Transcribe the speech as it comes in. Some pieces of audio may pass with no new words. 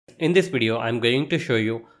In this video, I am going to show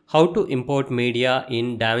you how to import media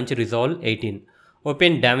in Davinci Resolve 18.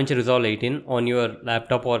 Open Davinci Resolve 18 on your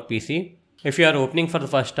laptop or PC. If you are opening for the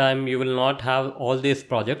first time, you will not have all these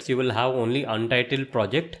projects. You will have only untitled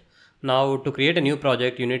project. Now to create a new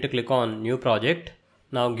project, you need to click on New Project.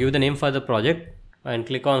 Now give the name for the project and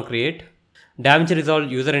click on Create. Davinci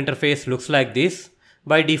Resolve user interface looks like this.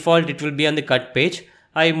 By default, it will be on the cut page.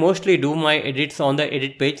 I mostly do my edits on the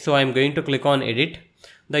edit page, so I am going to click on Edit.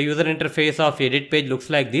 The user interface of edit page looks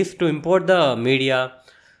like this. To import the media,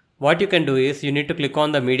 what you can do is you need to click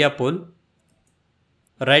on the media pool.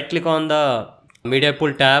 Right click on the media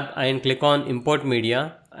pool tab and click on import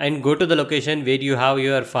media and go to the location where you have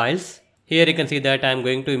your files. Here you can see that I am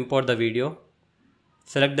going to import the video.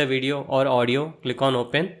 Select the video or audio, click on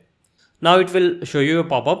open. Now it will show you a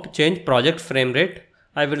pop-up, change project frame rate.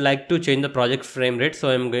 I would like to change the project frame rate, so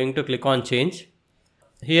I am going to click on change.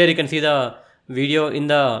 Here you can see the video in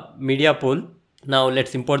the media pool. Now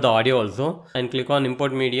let's import the audio also and click on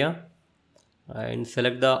import media and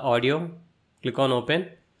select the audio, click on open.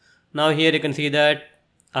 Now here you can see that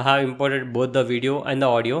I have imported both the video and the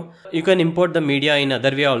audio. You can import the media in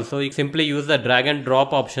other way also. You simply use the drag and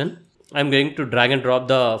drop option. I'm going to drag and drop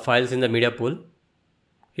the files in the media pool.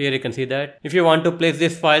 Here you can see that. If you want to place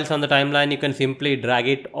these files on the timeline, you can simply drag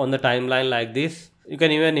it on the timeline like this. You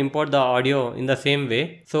can even import the audio in the same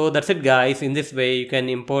way. So that's it guys. In this way you can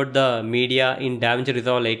import the media in Davinci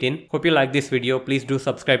Resolve 18. Hope you like this video. Please do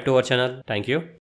subscribe to our channel. Thank you.